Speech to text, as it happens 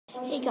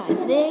Hey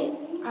guys, today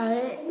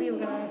we're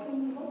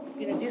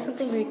gonna do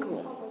something very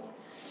cool.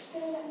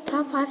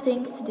 Top 5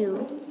 things to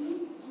do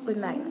with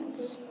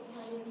magnets.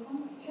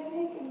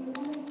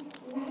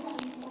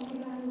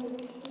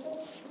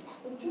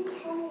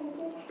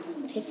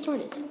 Let's get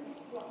started.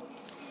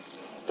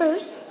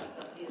 First,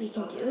 what you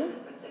can do,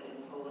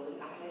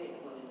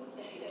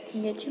 you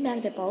can get 2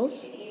 magnet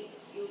balls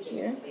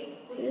here.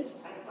 See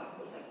this?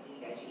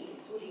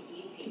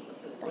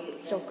 It's like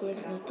so good.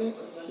 You need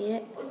this. See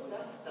it?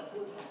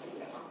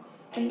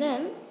 And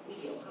then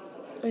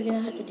what you're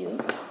gonna have to do, you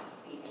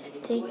have to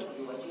take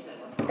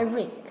a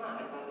ring.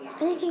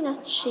 Anything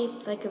that's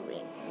shaped like a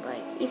ring.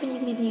 Like you can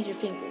even use your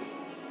finger.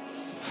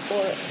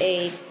 Or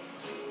a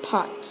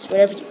pot,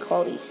 whatever you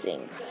call these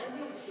things.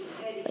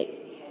 Like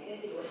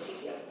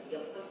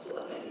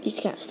these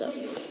kind of stuff.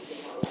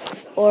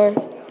 Or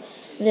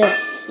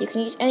this. You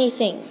can use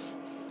anything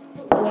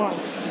you want.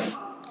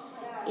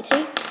 You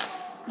take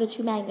the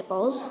 2 magnet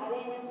balls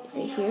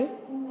right here.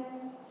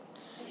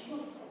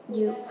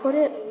 You put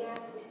them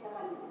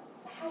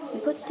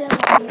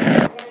on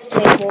the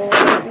table.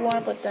 If you want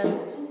to put them,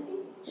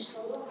 just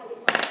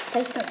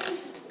place them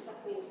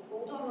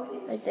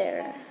right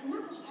there.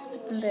 Just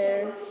put them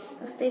there.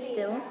 And stay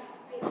still.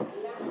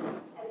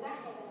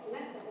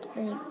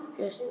 Then you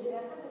just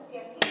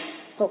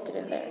poke it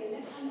in there.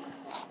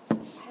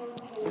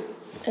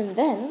 And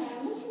then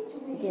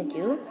what you're gonna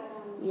do,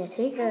 you're gonna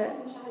take the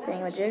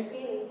thingamajig,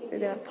 you're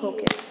gonna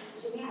poke it.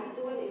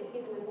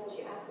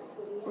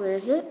 Where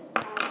is it?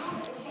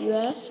 You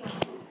ask?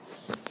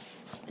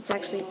 It's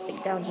actually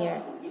like down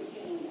here.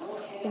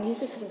 You can use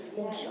this as a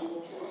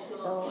slingshot.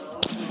 So,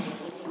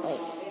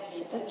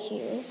 like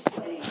here.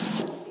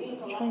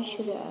 Try and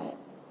shoot it at.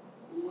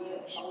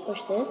 Just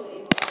push this.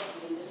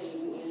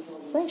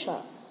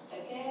 Slingshot.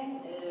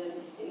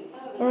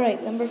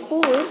 Alright, number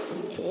 4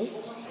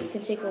 is you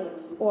can take a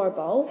ore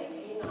ball,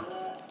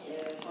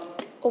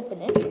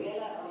 open it,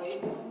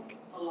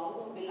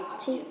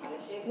 take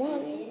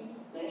one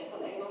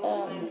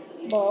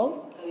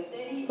ball,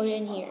 put it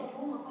in here.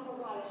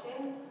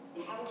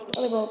 Take the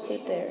other ball, put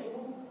it there.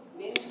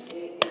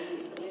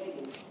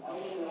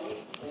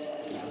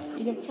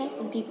 You can prank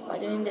some people by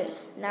doing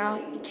this. Now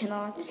you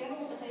cannot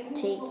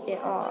take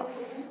it off.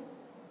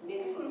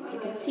 So you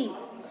can see,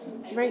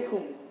 it's very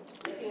cool.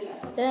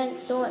 Then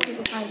don't let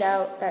people find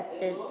out that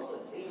there's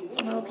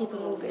no people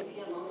move it.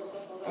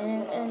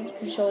 And you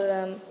can show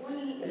them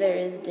there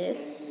is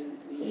this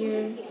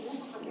here,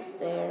 this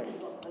there.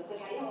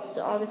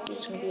 So obviously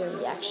it's going to be a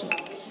reaction.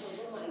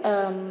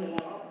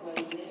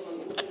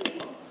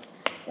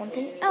 One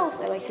thing else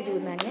I like to do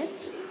with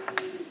magnets.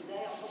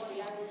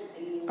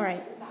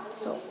 Alright,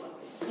 so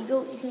you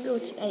can go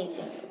to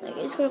anything. Like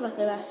it's sort of like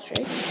a last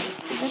trick.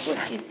 For example,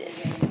 let's use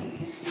this.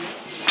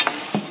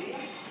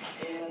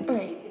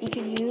 Alright, you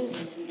can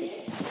use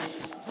this.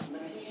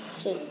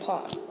 So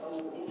pot.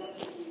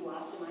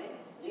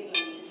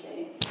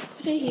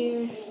 Put it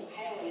here.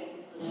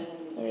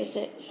 Where is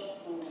it?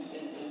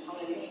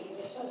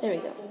 There we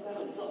go.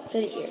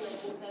 Put it here.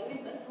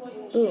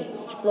 Boom,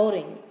 it's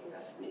floating.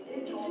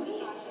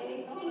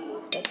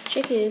 The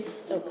trick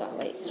is, oh god,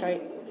 wait,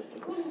 sorry.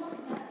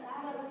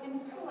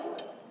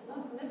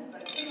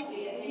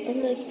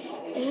 And like,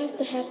 it has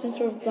to have some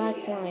sort of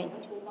black line.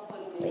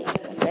 Wait,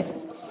 1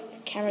 second. The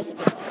camera's a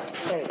bit,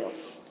 there we go.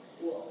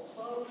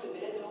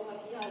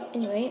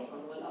 Anyway,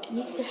 it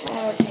needs to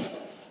have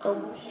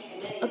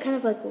a kind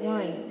of like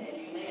line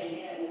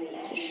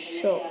to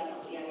show.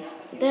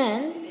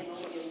 Then,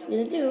 what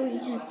you're gonna do, you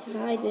have to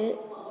hide it.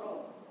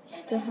 You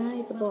have to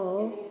hide the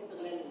ball.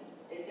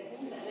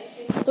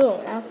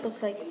 Boom, now it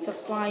looks like it's a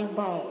flying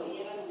ball,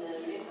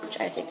 which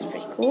I think is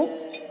pretty cool.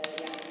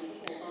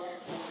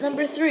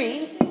 Number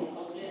 3,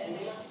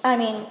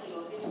 number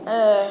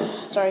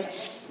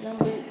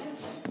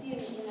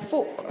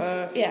 4,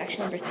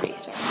 actually number 3,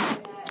 sorry.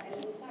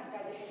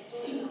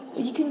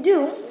 What you can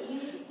do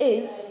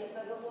is,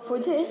 for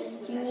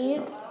this, you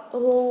need a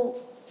whole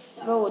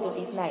road of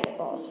these magnet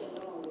balls.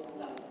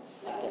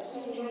 Like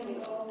this.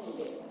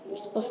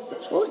 What you're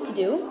supposed to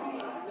do,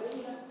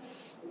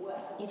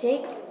 you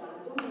take,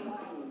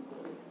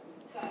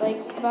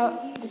 like,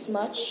 about this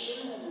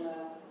much,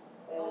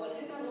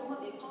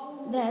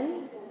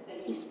 then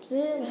you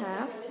split it in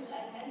half.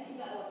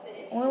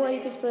 Only way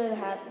you can split it in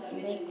half if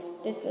you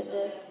make this and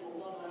this,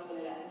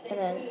 and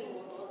then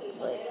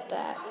split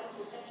that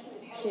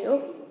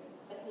too.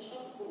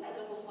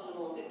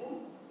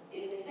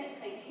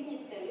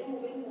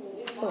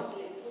 Boom.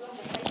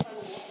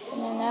 And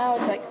then now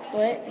it's like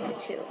split into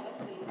 2.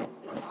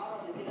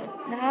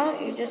 Now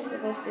you're just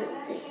supposed to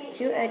take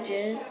 2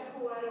 edges,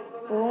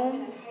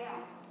 boom,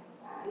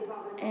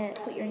 and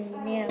put your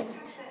nails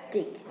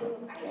stick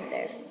in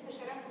there.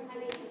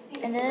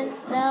 And then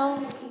now,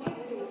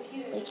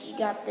 like you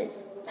got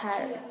this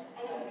pattern.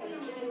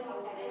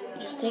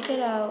 You just take it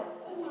out,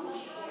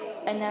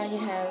 and now you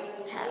have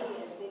half.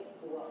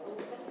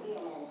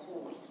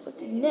 What you're supposed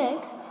to do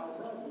next,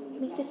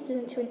 make this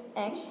into an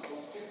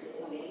X.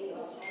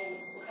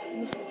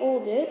 You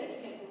fold it,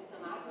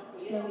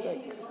 so then it's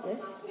like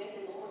this.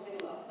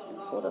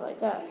 fold it like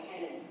that.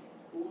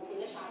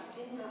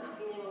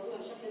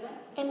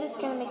 And this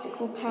kind of makes a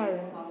cool pattern,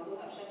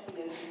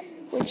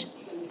 which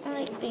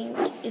I think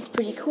is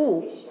pretty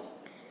cool.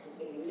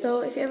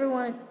 So if you ever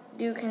want to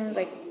do kind of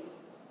like,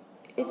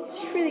 it's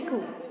just really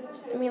cool.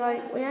 I mean,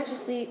 like, when you actually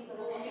see,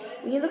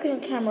 when you look at a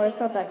camera, it's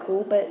not that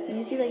cool, but when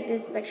you see like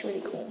this, it's actually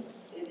really cool.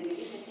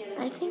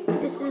 I think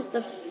this is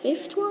the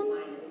 5th one.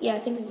 Yeah, I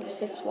think this is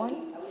the 5th one.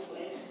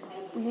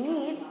 What you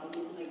need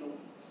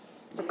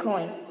is a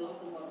coin.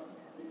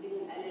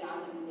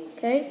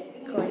 Okay?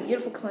 Coin.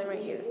 Beautiful coin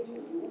right here.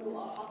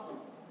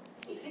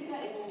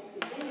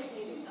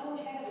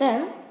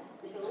 Then,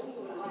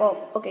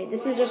 well, okay,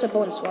 this is just a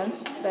bonus one,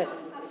 but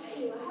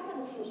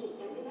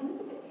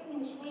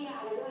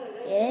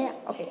yeah,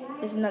 okay,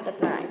 this is not the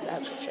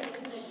actual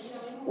trick.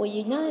 What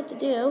you need to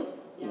do,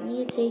 you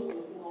need to take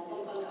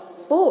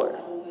 4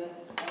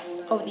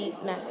 of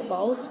these magnet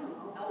balls.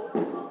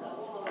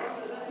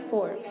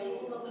 4.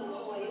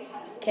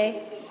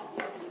 Okay?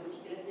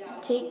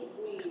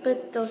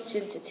 Split those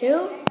into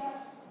 2.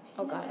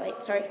 Oh god,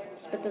 wait, sorry.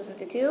 Split those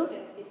into 2.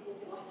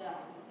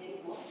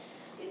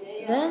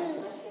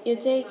 Then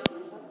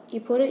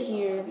you put it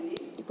here,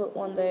 you put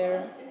one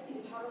there.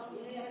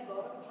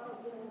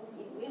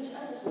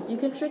 You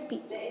can trick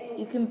people,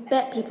 you can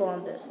bet people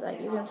on this.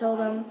 Like, you can tell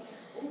them,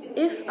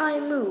 if I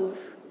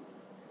move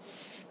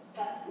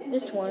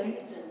this one,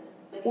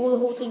 will the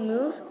whole thing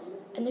move?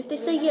 And if they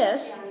say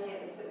yes,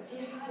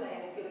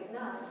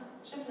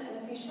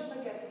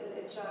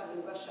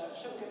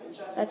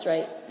 that's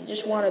right, you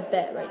just want to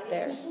bet right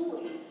there.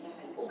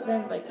 So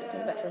then, like, you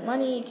can bet for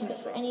money, you can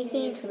bet for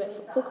anything, you can bet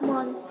for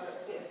Pokemon,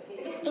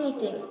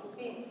 anything.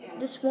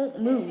 This won't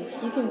move,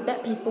 so you can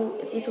bet people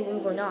if this will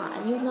move or not,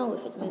 and you know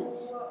if it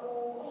moves.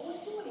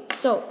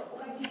 So,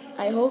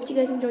 I hope you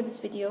guys enjoyed this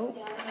video.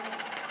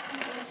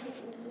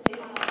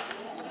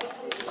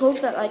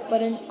 Click that like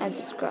button and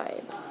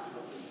subscribe.